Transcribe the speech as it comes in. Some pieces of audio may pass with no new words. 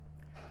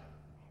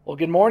Well,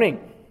 good morning.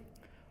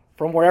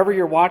 From wherever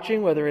you're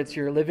watching, whether it's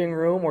your living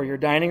room or your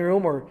dining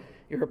room or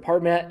your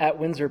apartment at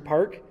Windsor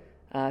Park,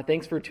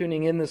 thanks for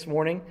tuning in this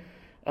morning.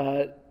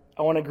 I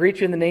want to greet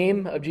you in the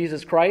name of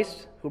Jesus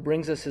Christ, who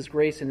brings us His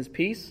grace and His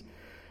peace.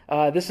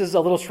 This is a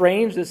little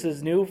strange. This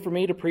is new for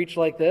me to preach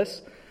like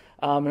this,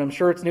 and I'm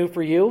sure it's new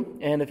for you.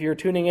 And if you're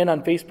tuning in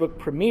on Facebook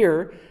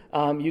Premiere,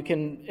 you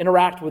can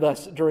interact with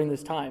us during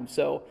this time.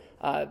 So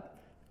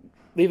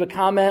leave a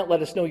comment.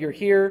 Let us know you're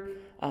here.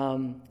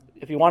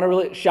 If you want to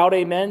really shout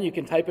amen, you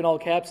can type in all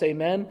caps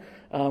amen,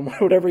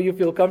 whatever you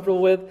feel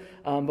comfortable with.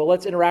 But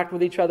let's interact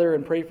with each other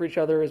and pray for each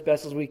other as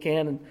best as we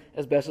can and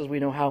as best as we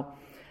know how.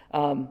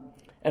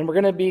 And we're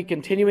going to be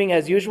continuing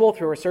as usual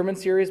through our sermon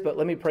series, but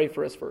let me pray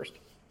for us first.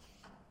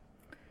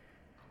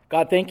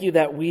 God, thank you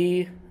that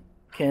we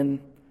can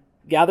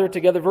gather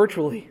together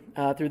virtually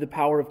through the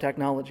power of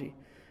technology.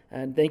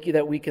 And thank you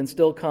that we can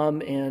still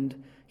come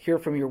and hear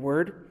from your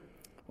word.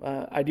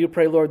 I do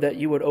pray, Lord, that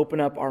you would open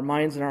up our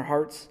minds and our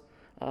hearts,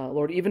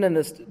 Lord, even in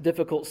this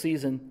difficult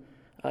season,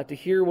 to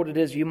hear what it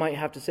is you might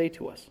have to say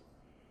to us.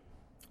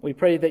 We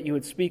pray that you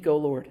would speak, O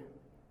Lord.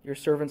 Your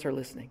servants are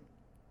listening.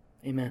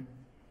 Amen.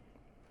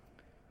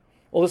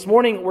 Well, this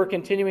morning we're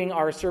continuing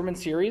our sermon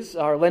series,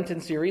 our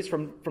Lenten series,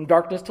 from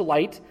darkness to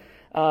light.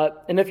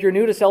 And if you're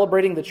new to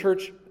celebrating the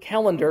church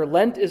calendar,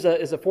 Lent is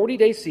a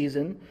 40-day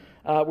season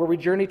where we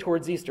journey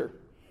towards Easter.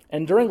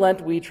 And during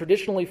Lent, we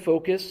traditionally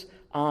focus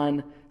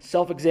on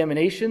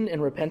self-examination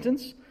and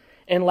repentance.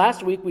 And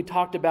last week, we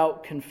talked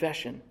about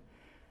confession,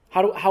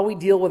 how we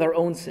deal with our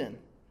own sin.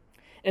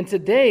 And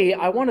today,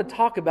 I want to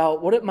talk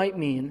about what it might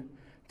mean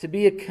to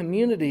be a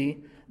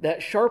community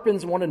that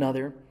sharpens one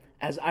another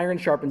as iron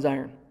sharpens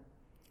iron.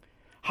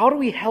 How do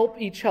we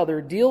help each other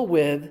deal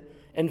with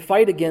and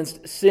fight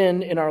against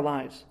sin in our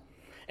lives?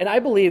 And I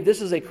believe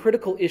this is a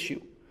critical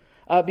issue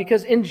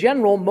because in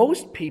general,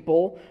 most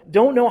people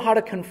don't know how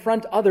to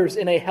confront others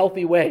in a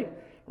healthy way,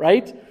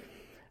 right?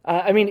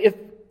 If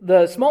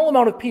the small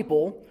amount of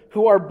people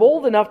who are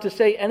bold enough to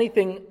say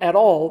anything at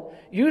all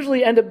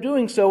usually end up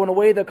doing so in a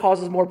way that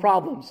causes more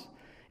problems.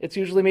 It's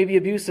usually maybe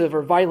abusive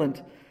or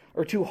violent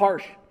or too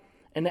harsh,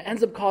 and it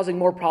ends up causing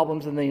more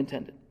problems than they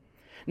intended.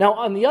 Now,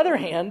 on the other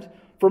hand,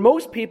 for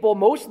most people,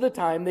 most of the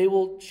time, they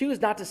will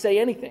choose not to say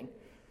anything.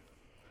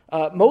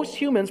 Most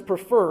humans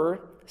prefer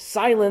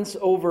silence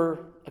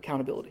over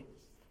accountability.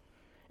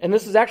 And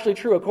this is actually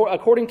true.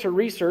 According to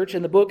research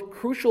in the book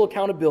Crucial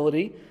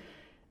Accountability,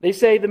 they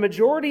say the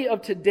majority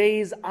of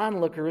today's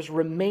onlookers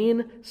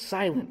remain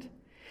silent.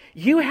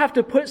 You have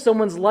to put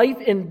someone's life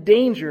in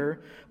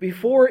danger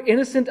before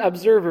innocent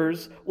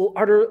observers will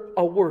utter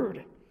a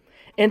word.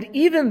 And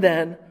even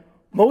then,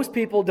 most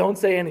people don't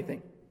say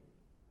anything.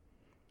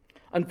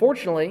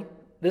 Unfortunately,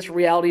 this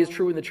reality is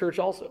true in the church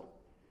also.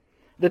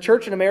 The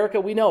church in America,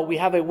 we know, we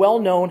have a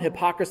well-known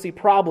hypocrisy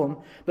problem,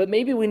 but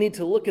maybe we need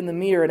to look in the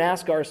mirror and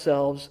ask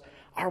ourselves,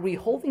 are we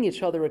holding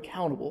each other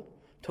accountable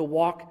to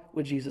walk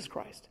with Jesus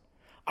Christ?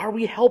 Are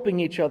we helping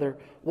each other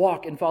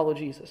walk and follow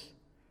Jesus?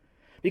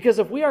 Because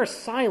if we are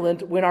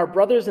silent when our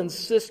brothers and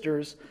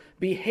sisters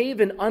behave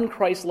in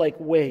un-Christ-like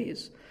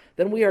ways,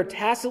 then we are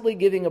tacitly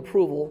giving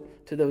approval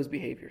to those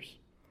behaviors.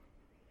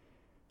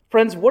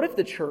 Friends, what if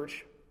the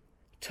church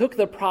took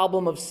the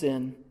problem of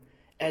sin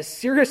as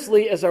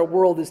seriously as our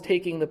world is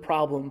taking the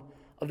problem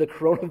of the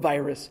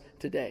coronavirus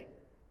today?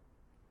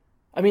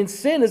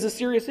 Sin is a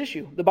serious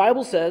issue. The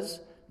Bible says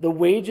the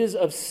wages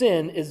of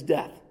sin is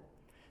death.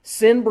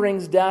 Sin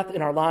brings death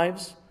in our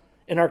lives,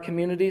 in our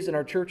communities, in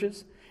our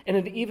churches, and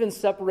it even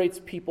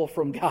separates people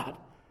from God.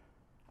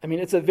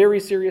 It's a very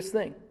serious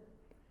thing.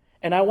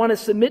 And I want to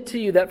submit to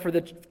you that for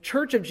the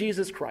Church of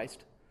Jesus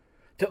Christ,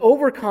 to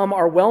overcome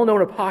our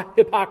well-known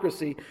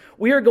hypocrisy,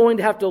 we are going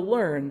to have to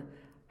learn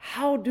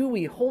how do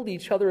we hold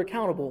each other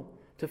accountable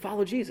to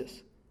follow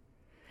Jesus.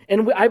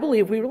 And I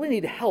believe we really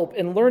need help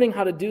in learning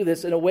how to do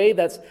this in a way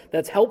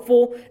that's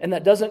helpful and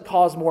that doesn't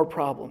cause more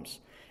problems.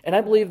 And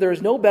I believe there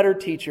is no better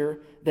teacher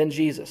than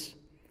Jesus.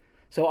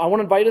 So I want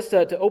to invite us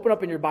to open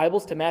up in your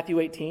Bibles to Matthew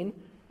 18.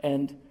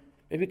 And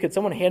maybe could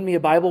someone hand me a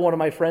Bible, one of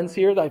my friends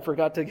here, that I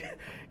forgot to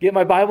get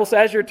my Bible. So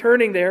as you're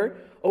turning there,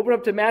 open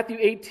up to Matthew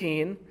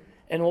 18,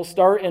 and we'll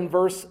start in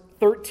verse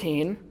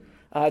 13.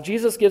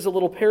 Jesus gives a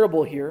little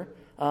parable here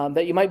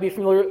that you might be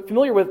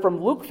familiar with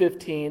from Luke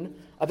 15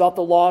 about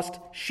the lost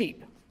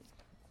sheep.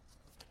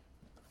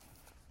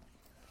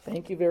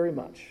 Thank you very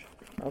much.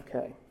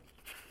 Okay.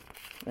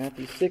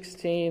 Matthew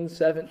 16,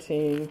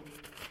 17,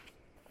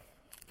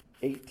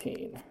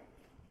 18.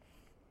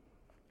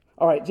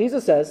 All right,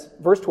 Jesus says,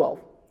 verse 12,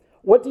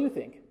 "What do you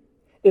think?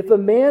 If a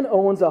man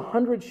owns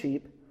 100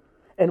 sheep,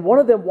 and one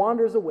of them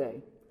wanders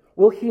away,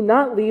 will he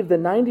not leave the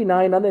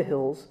 99 on the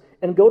hills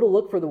and go to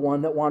look for the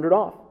one that wandered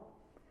off?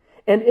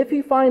 And if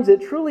he finds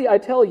it, truly I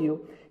tell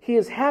you, he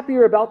is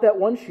happier about that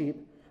one sheep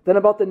than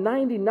about the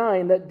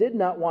 99 that did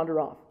not wander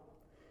off.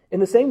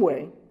 In the same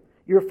way,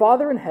 your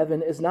Father in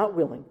heaven is not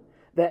willing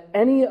that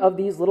any of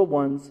these little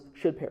ones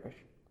should perish.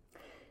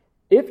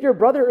 If your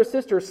brother or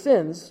sister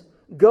sins,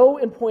 go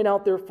and point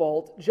out their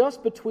fault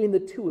just between the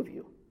two of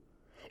you.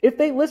 If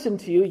they listen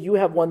to you, you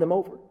have won them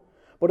over.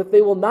 But if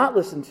they will not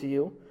listen to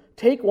you,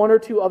 take one or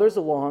two others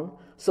along,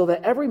 so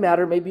that every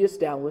matter may be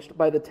established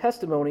by the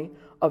testimony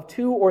of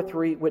 2 or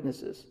 3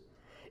 witnesses.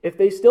 If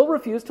they still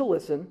refuse to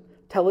listen,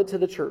 tell it to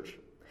the church.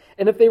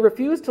 And if they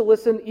refuse to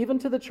listen even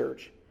to the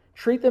church,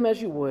 treat them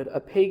as you would a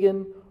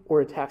pagan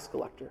or a tax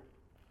collector.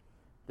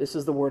 This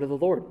is the word of the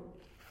Lord.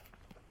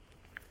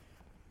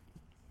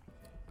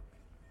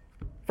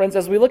 Friends,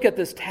 as we look at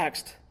this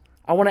text,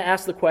 I want to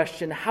ask the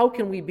question, how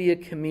can we be a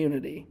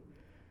community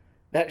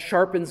that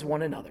sharpens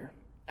one another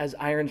as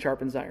iron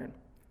sharpens iron?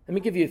 Let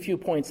me give you a few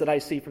points that I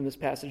see from this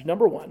passage.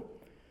 Number 1,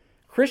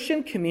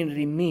 Christian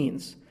community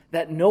means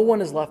that no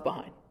one is left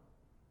behind.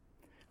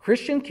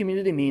 Christian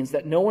community means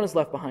that no one is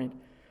left behind.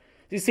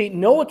 You see,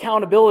 no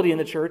accountability in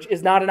the church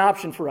is not an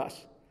option for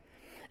us.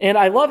 And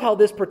I love how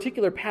this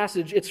particular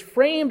passage, it's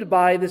framed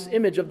by this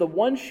image of the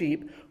one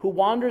sheep who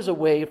wanders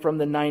away from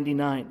the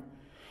 99.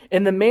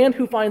 And the man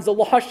who finds the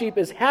lost sheep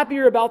is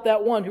happier about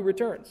that one who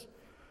returns.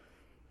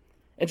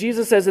 And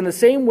Jesus says, in the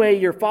same way,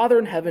 your Father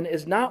in heaven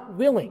is not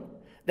willing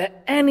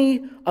that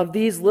any of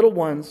these little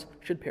ones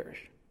should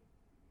perish.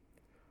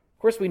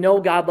 Of course, we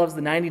know God loves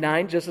the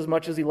 99 just as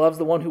much as he loves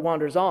the one who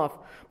wanders off,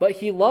 but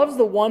he loves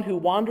the one who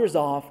wanders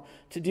off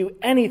to do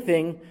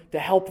anything to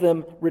help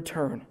them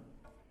return.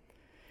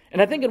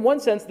 And I think in one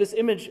sense, this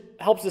image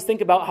helps us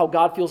think about how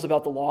God feels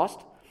about the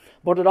lost,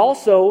 but it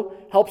also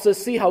helps us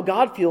see how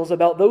God feels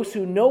about those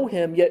who know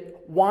him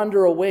yet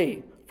wander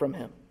away from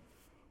him.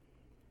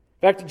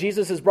 In fact,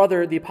 Jesus'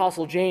 brother, the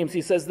Apostle James,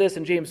 he says this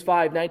in James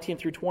 5:19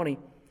 through 20.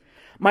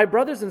 My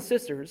brothers and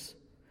sisters,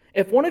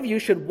 if one of you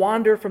should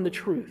wander from the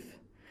truth,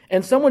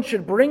 and someone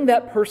should bring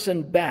that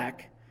person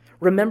back,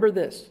 remember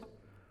this: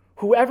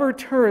 whoever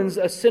turns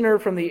a sinner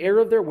from the error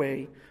of their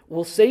way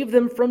will save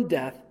them from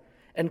death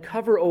and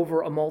cover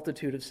over a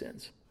multitude of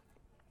sins.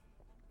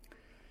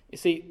 You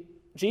see,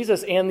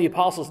 Jesus and the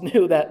apostles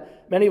knew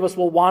that many of us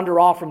will wander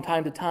off from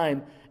time to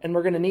time, and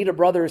we're going to need a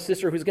brother or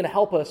sister who's going to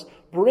help us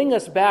bring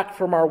us back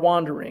from our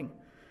wandering.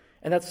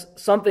 And that's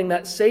something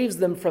that saves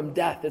them from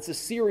death. It's a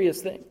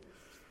serious thing.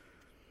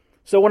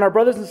 So when our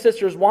brothers and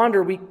sisters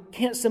wander, we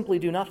can't simply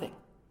do nothing.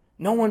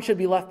 No one should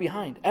be left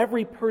behind.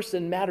 Every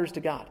person matters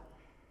to God.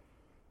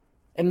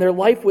 And their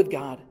life with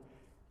God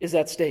is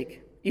at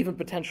stake, even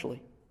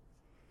potentially.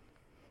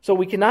 So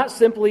we cannot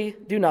simply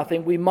do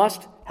nothing. We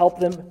must help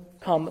them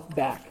come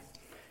back.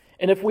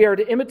 And if we are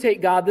to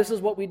imitate God, this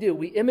is what we do.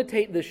 We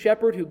imitate the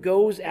shepherd who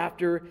goes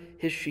after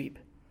his sheep.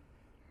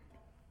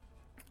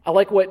 I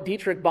like what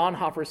Dietrich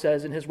Bonhoeffer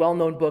says in his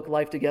well-known book,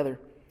 Life Together.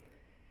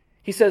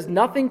 He says,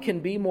 nothing can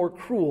be more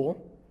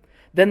cruel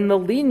than the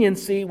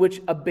leniency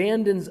which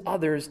abandons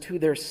others to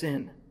their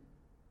sin.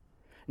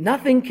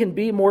 Nothing can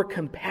be more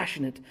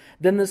compassionate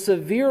than the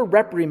severe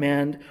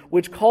reprimand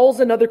which calls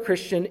another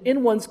Christian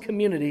in one's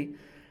community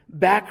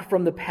back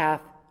from the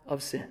path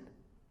of sin.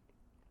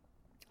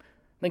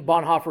 I think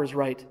Bonhoeffer is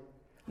right.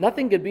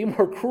 Nothing could be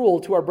more cruel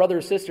to our brother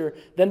or sister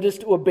than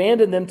just to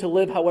abandon them to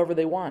live however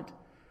they want.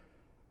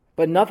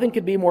 But nothing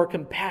could be more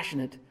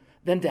compassionate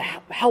than to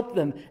help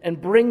them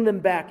and bring them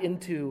back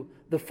into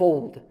the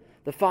fold,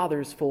 the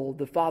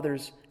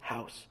Father's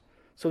house.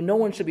 So no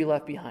one should be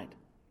left behind.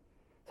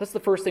 That's the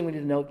first thing we need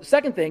to know. The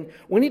second thing,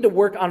 we need to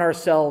work on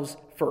ourselves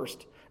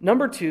first.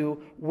 Number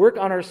 2, work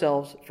on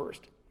ourselves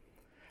first.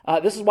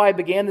 This is why I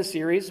began the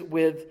series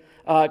with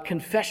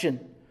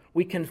confession.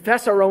 We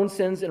confess our own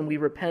sins and we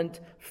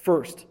repent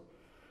first.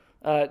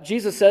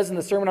 Jesus says in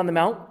the Sermon on the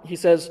Mount, he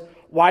says,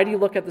 why do you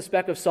look at the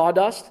speck of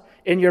sawdust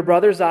in your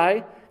brother's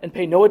eye and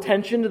pay no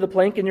attention to the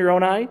plank in your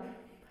own eye?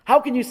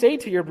 How can you say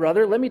to your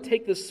brother, let me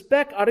take the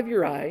speck out of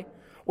your eye,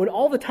 when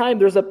all the time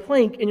there's a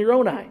plank in your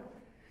own eye?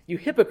 You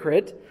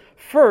hypocrite,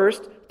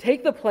 first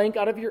take the plank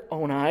out of your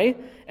own eye,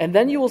 and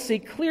then you will see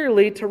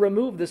clearly to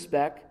remove the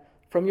speck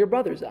from your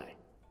brother's eye.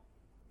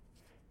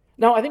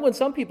 Now, I think when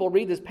some people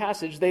read this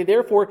passage, they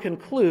therefore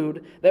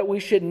conclude that we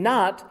should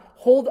not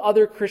hold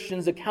other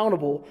Christians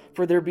accountable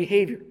for their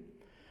behavior.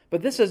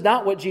 But this is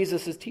not what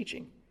Jesus is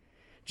teaching.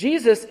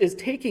 Jesus is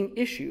taking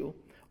issue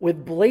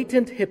with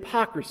blatant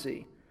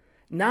hypocrisy,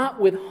 not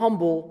with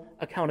humble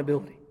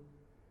accountability.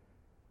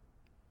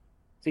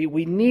 See,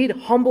 we need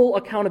humble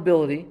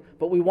accountability,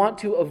 but we want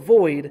to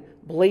avoid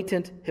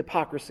blatant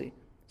hypocrisy.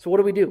 So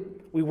what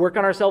do? We work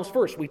on ourselves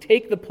first. We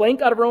take the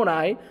plank out of our own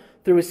eye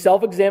through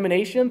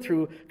self-examination,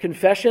 through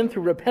confession,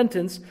 through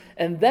repentance,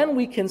 and then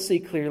we can see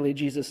clearly,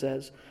 Jesus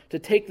says, to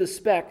take the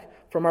speck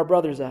from our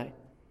brother's eye.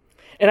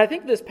 And I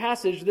think this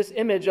passage, this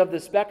image of the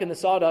speck and the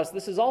sawdust,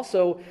 this is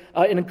also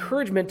an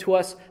encouragement to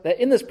us that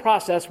in this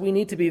process we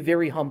need to be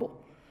very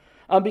humble.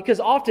 Because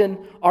often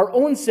our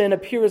own sin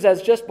appears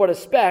as just but a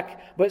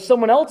speck, but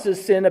someone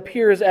else's sin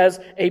appears as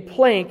a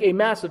plank, a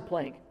massive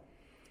plank.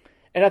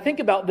 And I think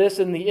about this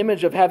in the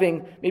image of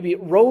having maybe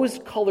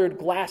rose-colored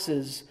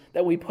glasses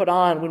that we put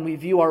on when we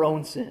view our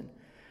own sin.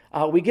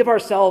 We give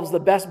ourselves the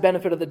best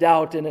benefit of the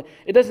doubt, and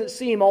it doesn't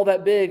seem all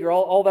that big or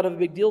all that of a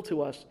big deal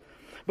to us.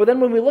 But then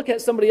when we look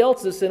at somebody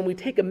else's sin, we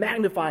take a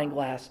magnifying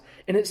glass,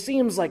 and it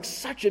seems like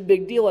such a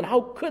big deal, and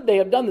how could they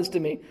have done this to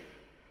me?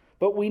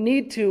 But we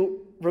need to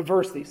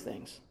reverse these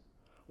things.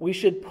 we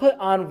should put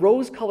on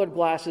rose-colored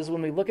glasses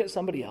when we look at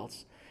somebody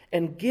else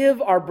and give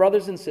our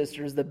brothers and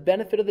sisters the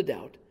benefit of the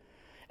doubt.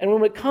 And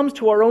when it comes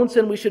to our own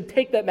sin, we should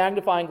take that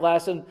magnifying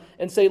glass and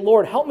say,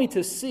 Lord, help me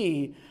to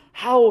see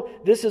how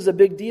this is a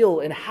big deal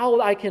and how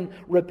I can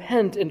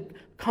repent and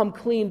come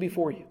clean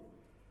before you.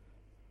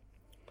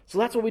 So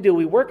that's what we do.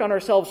 We work on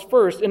ourselves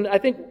first. And I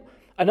think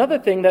another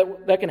thing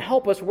that can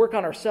help us work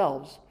on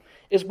ourselves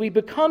is we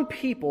become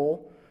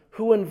people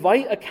who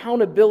invite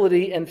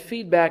accountability and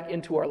feedback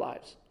into our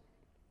lives.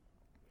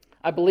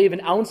 I believe an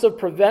ounce of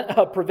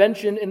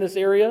prevention in this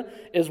area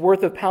is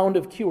worth a pound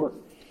of cure.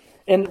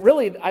 And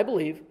really, I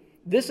believe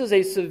this is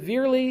a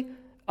severely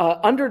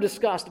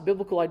under-discussed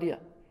biblical idea.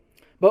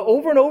 But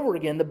over and over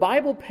again, the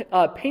Bible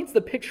paints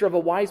the picture of a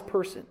wise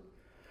person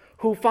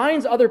who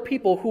finds other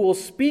people who will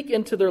speak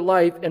into their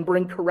life and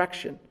bring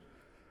correction.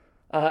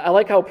 I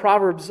like how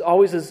Proverbs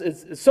always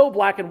is so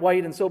black and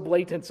white and so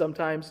blatant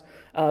sometimes.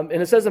 And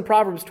it says in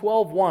Proverbs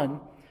 12:1,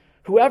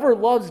 whoever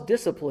loves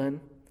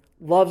discipline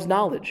loves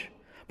knowledge,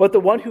 but the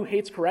one who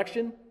hates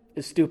correction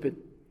is stupid.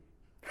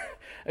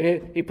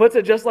 He puts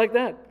it just like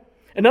that.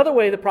 Another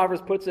way the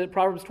Proverbs puts it,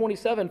 Proverbs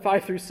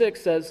 27:5-6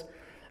 says,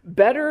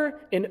 better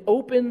an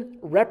open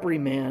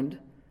reprimand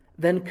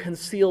than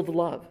concealed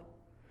love.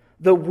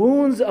 The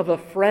wounds of a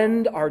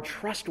friend are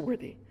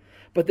trustworthy,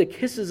 but the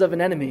kisses of an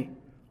enemy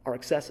are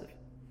excessive.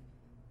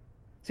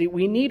 See,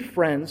 we need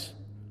friends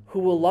who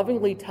will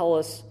lovingly tell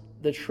us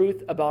the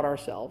truth about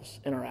ourselves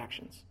and our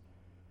actions.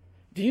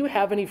 Do you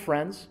have any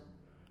friends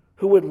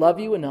who would love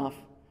you enough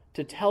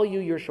to tell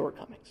you your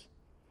shortcomings,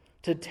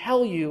 to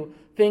tell you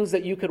things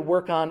that you could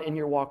work on in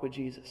your walk with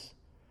Jesus?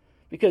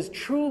 Because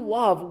true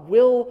love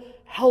will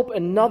help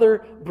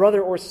another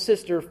brother or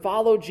sister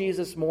follow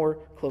Jesus more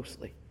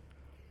closely.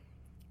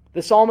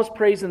 The psalmist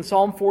prays in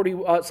Psalm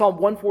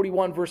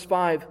 141, verse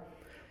 5.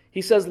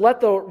 He says,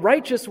 let the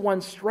righteous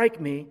one strike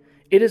me.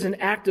 It is an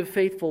act of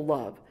faithful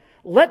love.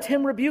 Let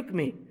him rebuke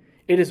me.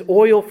 It is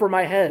oil for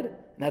my head. And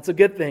that's a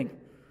good thing.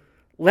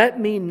 Let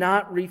me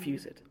not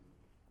refuse it.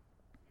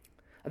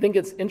 I think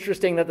it's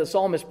interesting that the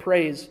psalmist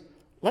prays,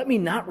 let me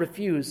not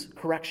refuse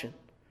correction.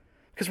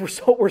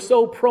 Because we're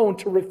so prone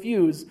to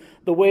refuse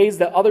the ways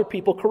that other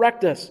people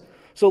correct us.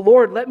 So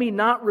Lord, let me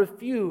not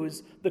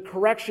refuse the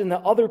correction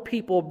that other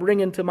people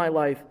bring into my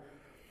life.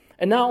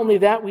 And not only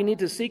that, we need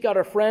to seek out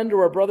a friend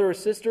or a brother or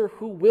sister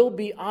who will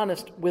be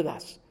honest with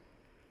us.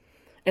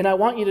 And I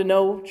want you to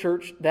know,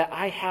 church, that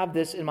I have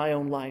this in my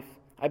own life.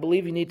 I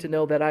believe you need to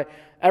know that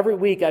every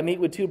week I meet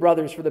with two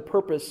brothers for the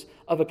purpose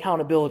of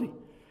accountability.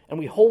 And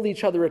we hold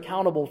each other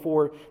accountable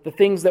for the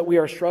things that we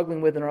are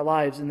struggling with in our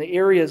lives and the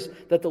areas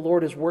that the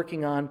Lord is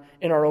working on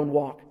in our own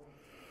walk.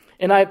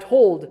 And I have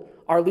told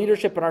our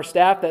leadership and our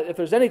staff that if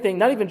there's anything,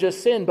 not even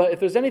just sin, but if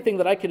there's anything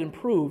that I could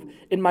improve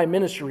in my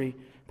ministry,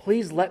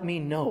 please let me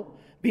know.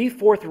 Be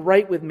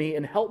forthright with me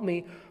and help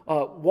me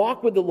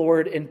walk with the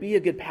Lord and be a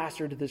good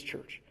pastor to this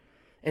church.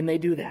 And they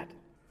do that.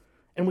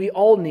 And we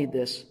all need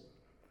this.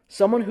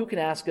 Someone who can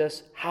ask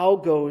us, how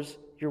goes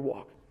your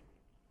walk?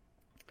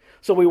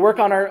 So we work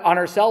on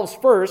ourselves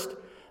first,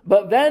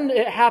 but then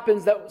it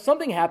happens that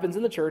something happens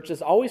in the church.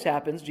 This always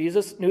happens.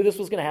 Jesus knew this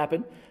was going to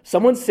happen.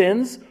 Someone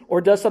sins or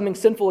does something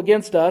sinful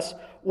against us.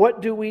 What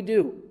do?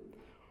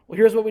 Well,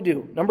 here's what we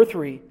do. Number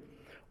 3,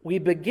 we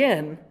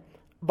begin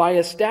by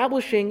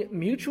establishing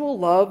mutual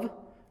love,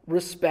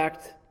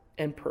 respect,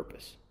 and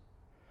purpose.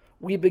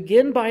 We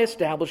begin by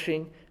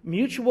establishing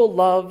mutual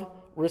love,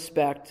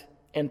 respect,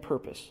 and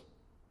purpose.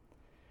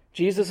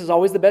 Jesus is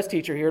always the best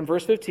teacher here in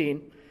verse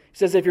 15. He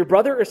says, if your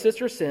brother or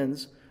sister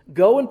sins,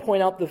 go and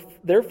point out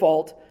their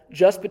fault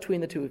just between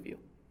the two of you.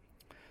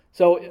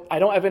 So I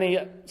don't have any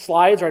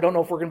slides, or I don't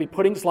know if we're going to be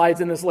putting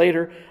slides in this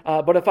later,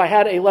 but if I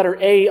had a letter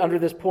A under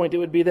this point, it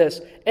would be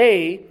this.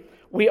 A,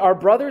 we are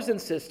brothers and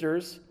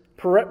sisters,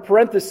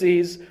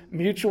 parentheses,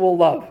 mutual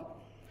love.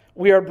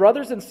 We are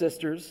brothers and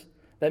sisters.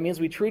 That means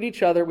we treat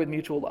each other with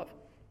mutual love.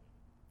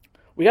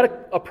 We got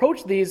to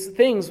approach these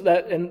things with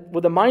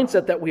a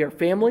mindset that we are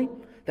family,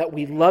 that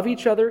we love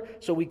each other,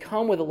 so we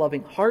come with a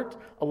loving heart,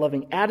 a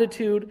loving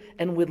attitude,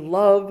 and with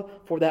love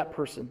for that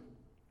person.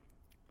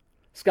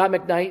 Scott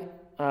McKnight,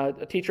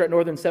 a teacher at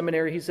Northern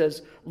Seminary, he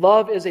says,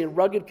 love is a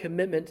rugged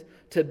commitment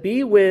to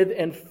be with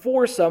and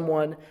for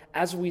someone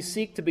as we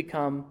seek to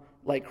become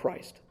like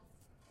Christ.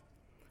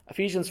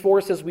 Ephesians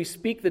 4 says we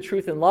speak the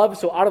truth in love,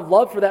 so out of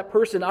love for that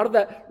person, out of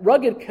that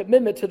rugged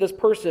commitment to this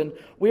person,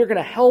 we are going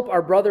to help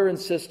our brother and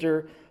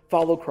sister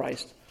follow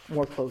Christ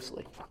more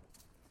closely.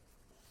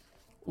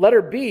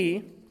 Letter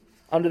B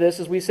under this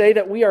is we say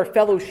that we are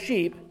fellow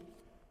sheep,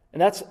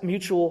 and that's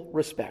mutual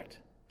respect.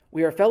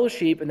 We are fellow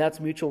sheep, and that's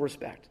mutual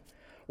respect.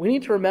 We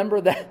need to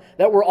remember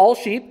that we're all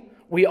sheep.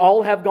 We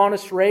all have gone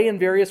astray in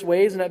various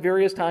ways and at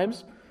various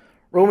times.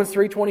 Romans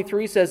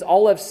 3:23 says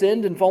all have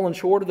sinned and fallen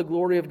short of the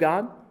glory of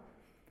God.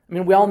 I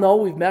mean, we all know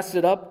we've messed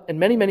it up in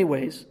many, many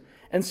ways.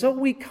 And so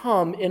we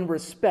come in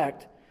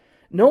respect,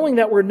 knowing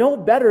that we're no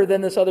better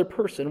than this other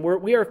person.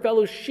 We are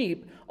fellow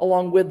sheep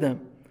along with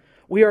them.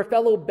 We are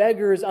fellow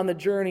beggars on the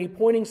journey,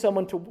 pointing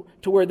someone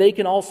to where they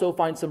can also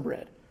find some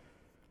bread.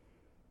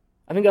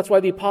 I think that's why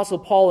the Apostle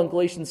Paul in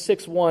Galatians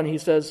 6:1, he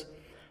says,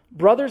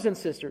 "Brothers and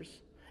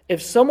sisters,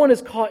 if someone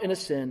is caught in a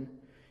sin,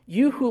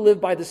 you who live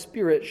by the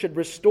Spirit should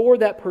restore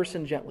that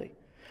person gently.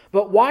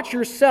 But watch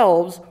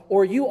yourselves,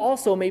 or you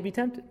also may be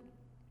tempted."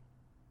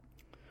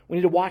 We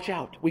need to watch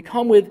out. We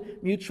come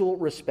with mutual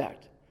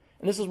respect.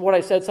 And this is what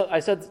I said. I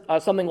said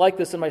something like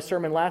this in my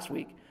sermon last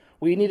week.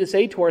 We need to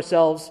say to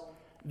ourselves,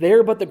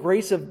 "There but the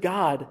grace of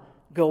God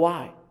go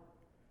I."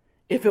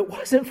 If it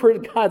wasn't for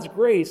God's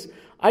grace,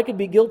 I could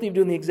be guilty of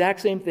doing the exact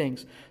same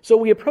things. So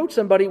we approach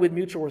somebody with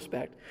mutual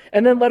respect.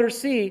 And then letter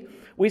C,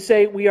 we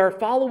say we are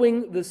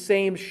following the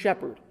same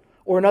shepherd.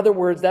 Or in other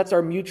words, that's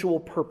our mutual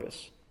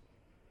purpose.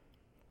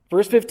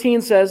 Verse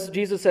 15 says,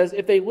 Jesus says,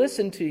 "If they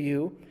listen to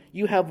you,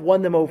 you have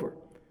won them over."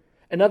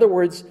 In other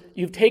words,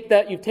 you've taken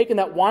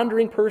that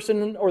wandering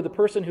person or the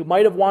person who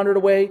might have wandered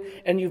away,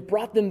 and you've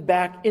brought them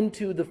back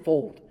into the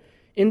fold,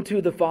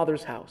 into the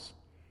Father's house.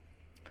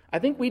 I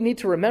think we need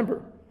to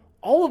remember,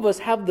 all of us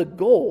have the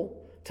goal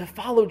to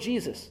follow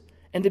Jesus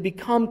and to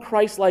become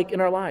Christ-like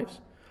in our lives.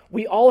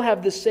 We all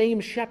have the same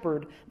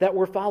shepherd that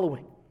we're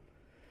following.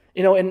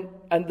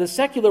 And the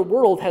secular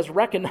world has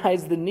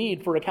recognized the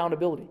need for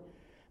accountability.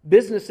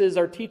 Businesses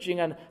are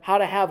teaching on how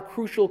to have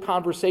crucial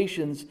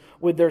conversations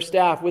with their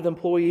staff, with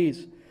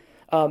employees.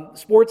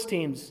 Sports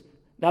teams,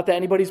 not that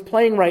anybody's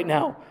playing right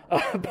now,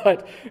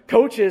 but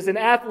coaches and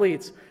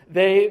athletes,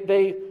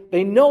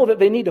 they know that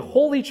they need to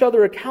hold each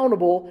other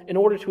accountable in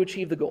order to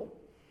achieve the goal.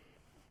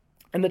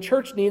 And the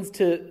church needs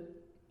to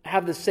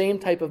have the same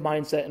type of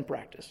mindset and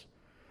practice.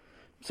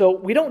 So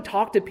we don't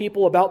talk to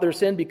people about their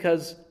sin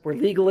because we're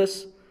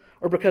legalists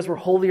or because we're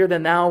holier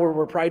than thou or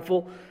we're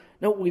prideful.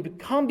 No, we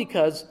come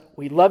because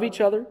we love each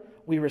other,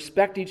 we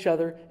respect each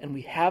other, and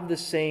we have the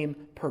same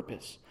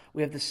purpose.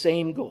 We have the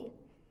same goal.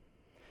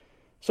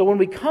 So when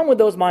we come with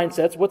those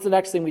mindsets, what's the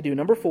next thing we do?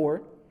 Number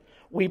 4,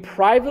 we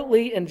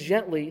privately and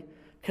gently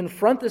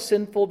confront the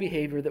sinful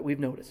behavior that we've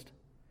noticed.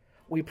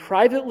 We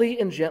privately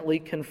and gently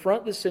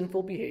confront the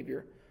sinful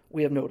behavior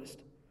we have noticed.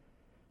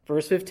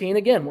 Verse 15,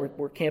 again,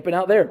 we're camping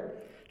out there.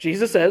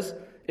 Jesus says,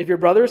 "If your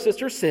brother or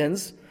sister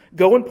sins,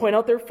 go and point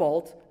out their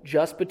fault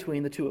just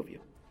between the two of you."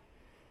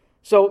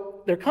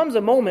 So there comes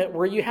a moment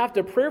where you have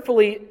to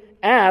prayerfully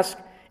ask,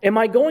 am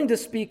I going to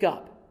speak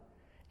up?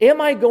 Am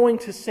I going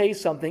to say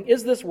something?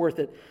 Is this worth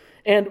it?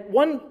 And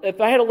if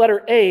I had a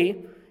letter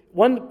A,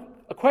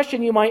 a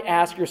question you might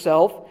ask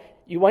yourself,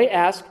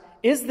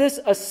 is this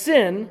a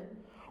sin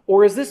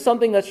or is this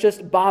something that's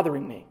just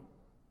bothering me?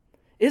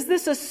 Is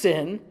this a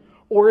sin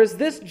or is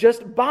this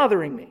just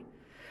bothering me?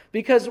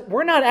 Because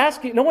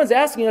no one's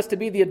asking us to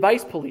be the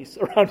advice police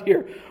around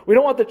here. We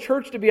don't want the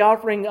church to be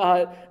offering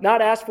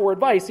not ask for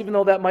advice, even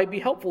though that might be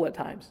helpful at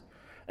times.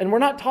 And we're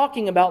not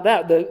talking about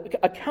that. The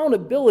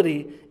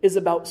accountability is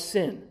about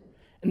sin.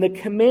 And the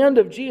command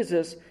of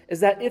Jesus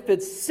is that if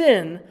it's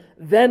sin,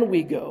 then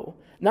we go.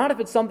 Not if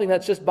it's something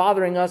that's just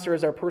bothering us or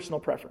is our personal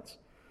preference.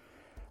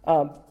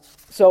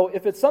 So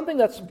if it's something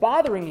that's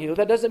bothering you,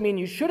 that doesn't mean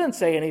you shouldn't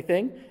say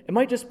anything. It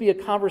might just be a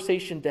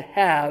conversation to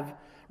have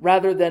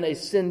rather than a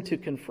sin to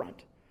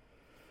confront.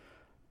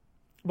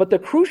 But the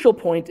crucial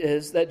point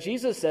is that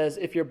Jesus says,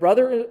 if your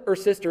brother or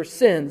sister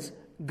sins,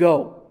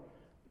 go.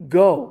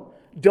 Go.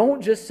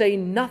 Don't just say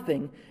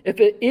nothing. If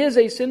it is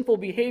a sinful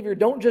behavior,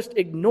 don't just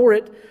ignore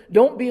it.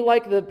 Don't be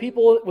like the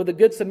people with the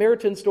Good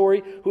Samaritan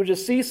story who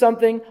just see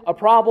something, a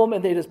problem,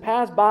 and they just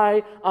pass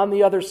by on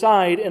the other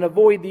side and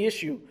avoid the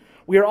issue.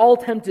 We are all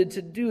tempted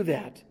to do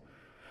that.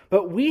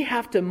 But we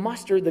have to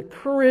muster the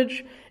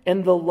courage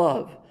and the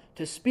love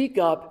to speak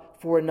up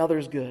for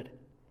another's good.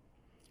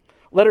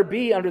 Letter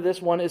B under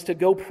this one is to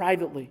go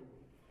privately.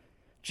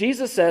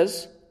 Jesus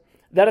says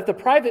that if the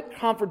private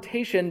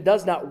confrontation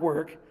does not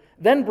work,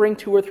 then bring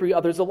 2 or 3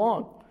 others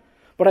along.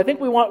 But I think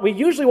we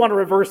usually want to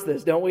reverse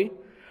this, don't we?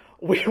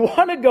 We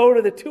want to go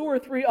to the 2 or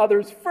 3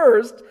 others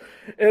first,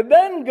 and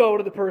then go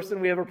to the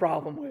person we have a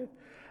problem with.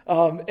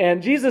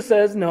 And Jesus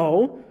says,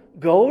 no,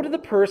 go to the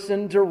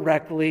person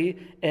directly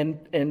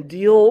and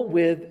deal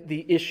with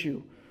the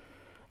issue.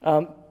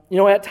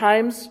 At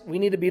times we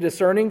need to be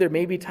discerning. There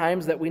may be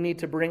times that we need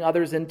to bring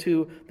others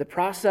into the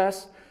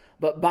process.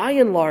 But by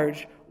and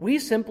large, we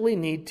simply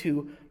need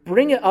to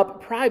bring it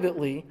up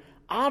privately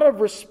out of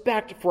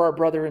respect for our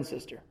brother and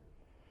sister.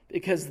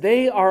 Because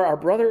they are our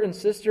brother and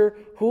sister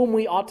whom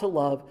we ought to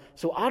love.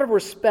 So out of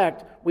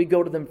respect, we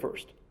go to them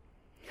first.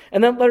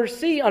 And then letter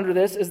C under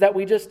this is that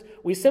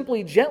we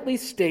simply gently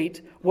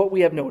state what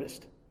we have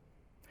noticed.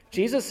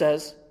 Jesus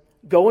says,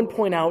 go and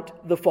point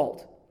out the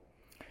fault.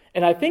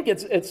 And I think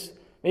it's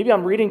maybe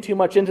I'm reading too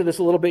much into this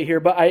a little bit here,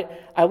 but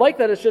I like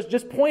that it's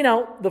just point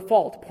out the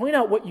fault. Point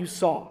out what you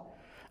saw.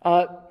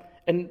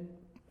 And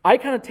I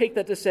kind of take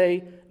that to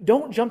say,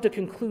 don't jump to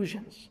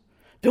conclusions.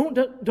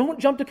 Don't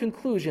jump to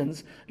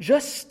conclusions.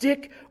 Just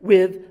stick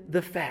with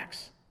the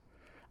facts.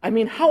 I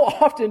mean, how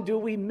often do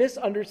we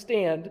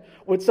misunderstand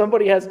what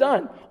somebody has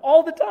done?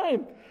 All the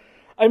time.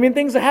 I mean,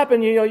 things that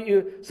happen,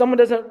 someone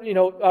doesn't,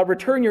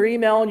 return your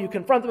email and you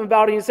confront them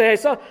about it and you say,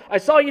 I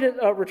saw you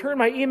didn't return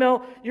my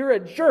email. You're a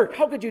jerk.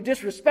 How could you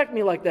disrespect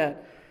me like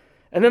that?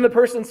 And then the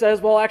person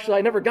says, well, actually,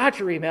 I never got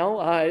your email.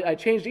 I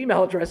changed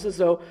email addresses,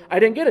 so I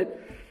didn't get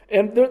it.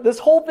 And this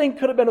whole thing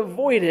could have been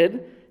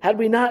avoided had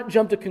we not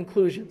jumped to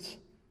conclusions.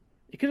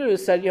 You could have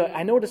just said,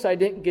 I noticed I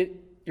didn't get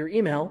your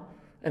email.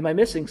 Am I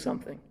missing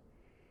something?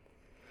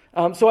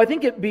 So I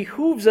think it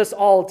behooves us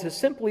all to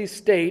simply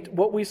state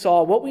what we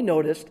saw, what we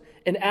noticed,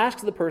 and ask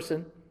the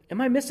person, am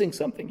I missing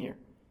something here?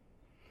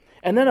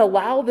 And then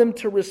allow them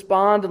to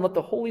respond and let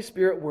the Holy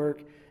Spirit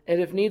work.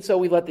 And if need so,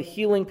 we let the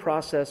healing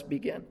process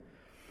begin.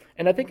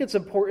 And I think it's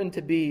important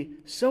to be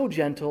so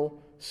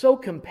gentle, so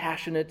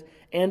compassionate,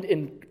 and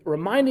in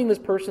reminding this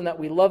person that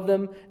we love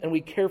them and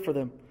we care for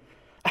them.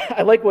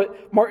 I like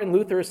what Martin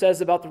Luther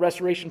says about the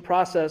restoration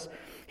process.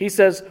 He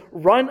says,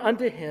 run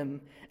unto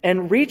him,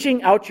 and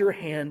reaching out your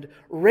hand,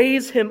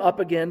 raise him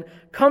up again,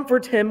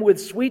 comfort him with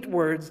sweet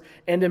words,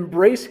 and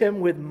embrace him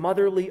with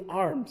motherly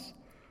arms.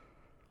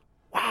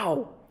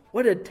 Wow,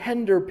 what a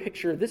tender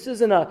picture. This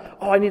isn't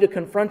I need to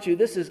confront you.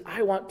 This is,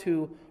 I want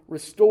to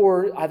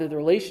restore either the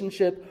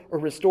relationship or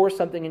restore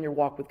something in your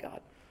walk with God.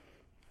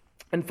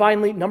 And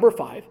finally, number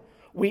 5,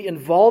 we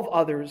involve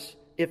others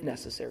if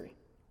necessary.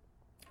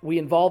 We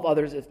involve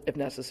others if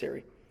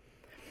necessary.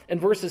 In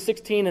verses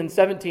 16 and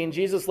 17,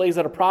 Jesus lays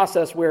out a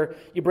process where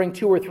you bring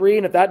 2 or 3,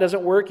 and if that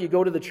doesn't work, you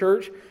go to the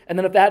church. And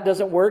then if that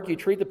doesn't work, you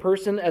treat the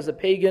person as a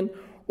pagan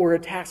or a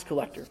tax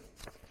collector.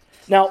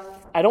 Now,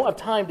 I don't have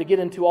time to get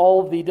into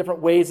all the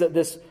different ways that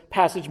this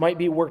passage might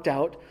be worked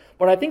out,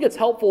 but I think it's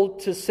helpful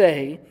to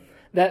say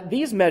that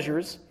these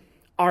measures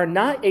are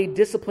not a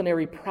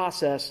disciplinary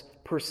process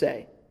per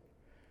se.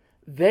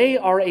 They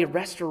are a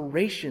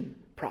restoration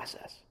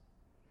process.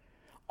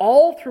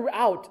 All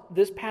throughout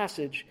this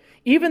passage,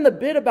 even the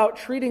bit about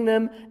treating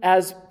them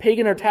as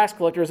pagan or tax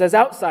collectors, as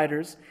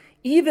outsiders,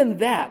 even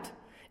that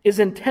is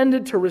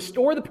intended to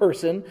restore the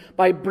person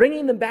by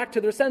bringing them back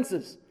to their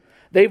senses.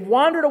 They've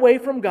wandered away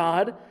from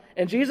God,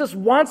 and Jesus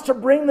wants to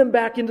bring them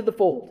back into the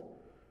fold.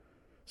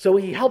 So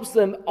he helps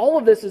them. All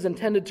of this is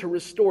intended to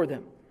restore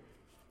them.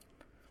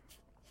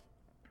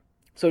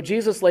 So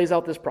Jesus lays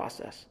out this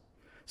process.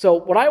 So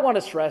what I want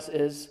to stress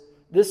is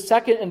this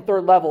second and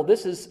third level.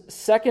 This is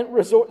second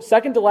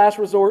to last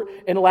resort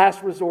and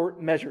last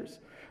resort measures.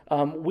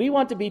 We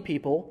want to be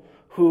people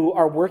who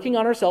are working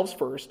on ourselves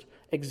first,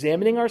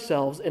 examining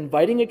ourselves,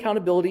 inviting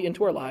accountability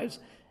into our lives,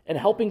 and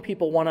helping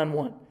people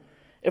one-on-one.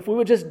 If we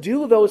would just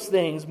do those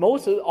things,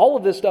 all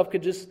of this stuff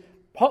could just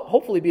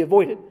hopefully be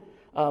avoided.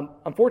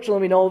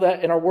 Unfortunately, we know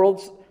that in our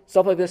world,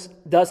 stuff like this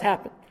does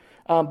happen.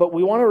 But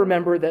we want to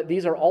remember that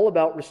these are all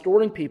about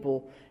restoring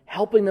people,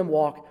 helping them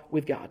walk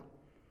with God.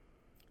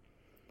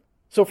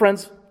 So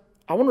friends,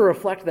 I want to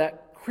reflect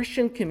that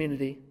Christian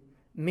community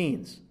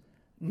means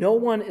no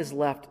one is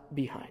left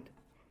behind.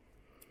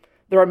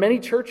 There are many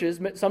churches,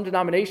 some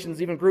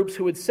denominations, even groups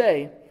who would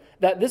say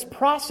that this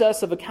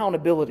process of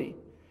accountability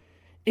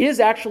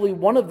is actually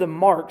one of the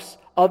marks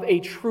of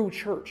a true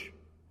church.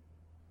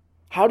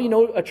 How do you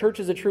know a church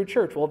is a true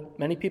church? Well,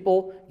 many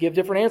people give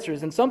different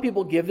answers, and some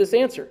people give this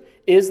answer.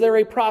 Is there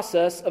a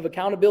process of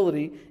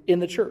accountability in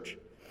the church?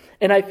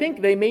 And I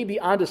think they may be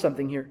onto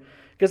something here,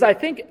 because I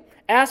think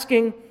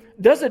asking,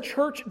 does a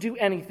church do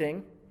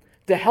anything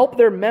to help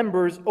their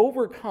members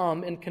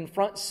overcome and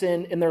confront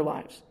sin in their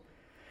lives?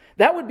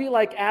 That would be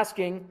like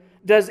asking,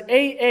 does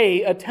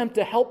AA attempt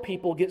to help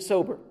people get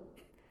sober?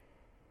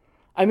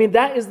 I mean,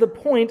 that is the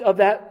point of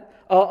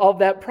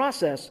that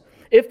process.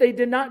 If they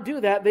did not do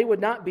that, they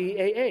would not be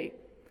AA.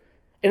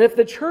 And if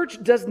the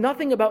church does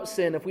nothing about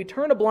sin, if we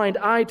turn a blind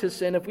eye to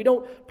sin, if we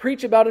don't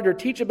preach about it or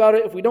teach about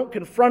it, if we don't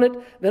confront it,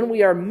 then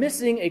we are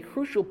missing a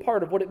crucial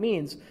part of what it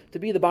means to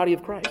be the body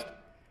of Christ.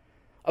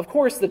 Of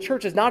course, the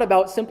church is not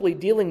about simply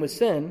dealing with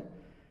sin.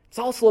 It's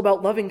also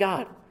about loving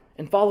God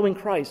and following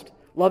Christ,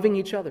 loving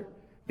each other,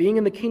 being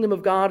in the kingdom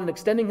of God and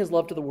extending his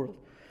love to the world.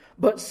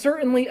 But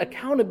certainly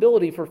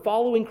accountability for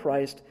following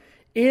Christ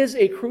is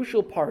a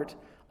crucial part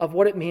of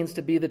what it means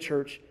to be the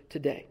church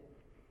today.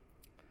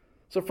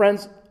 So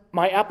friends,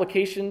 my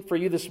application for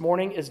you this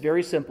morning is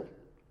very simple.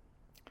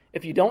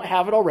 If you don't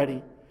have it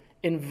already,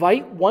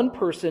 invite one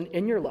person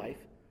in your life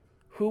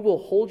who will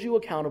hold you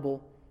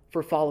accountable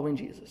for following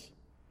Jesus.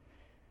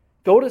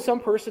 Go to some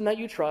person that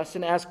you trust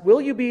and ask,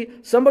 will you be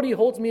somebody who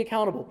holds me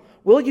accountable?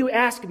 Will you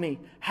ask me,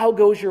 how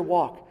goes your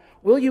walk?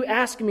 Will you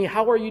ask me,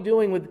 how are you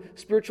doing with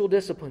spiritual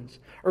disciplines?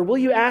 Or will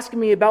you ask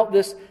me about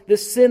this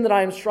sin that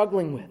I am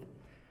struggling with?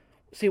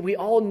 See, we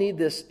all need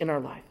this in our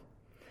life.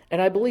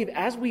 And I believe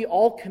as we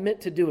all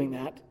commit to doing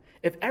that,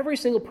 if every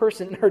single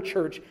person in our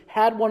church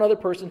had one other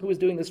person who was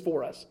doing this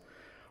for us,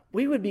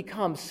 we would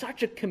become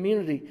such a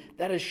community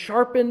that is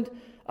sharpened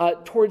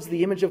towards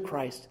the image of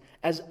Christ,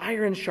 as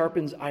iron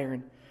sharpens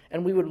iron.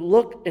 And we would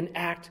look and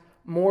act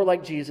more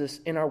like Jesus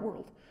in our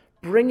world,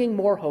 bringing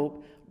more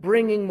hope,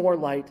 bringing more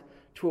light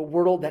to a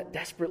world that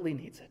desperately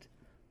needs it.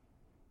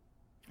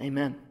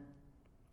 Amen.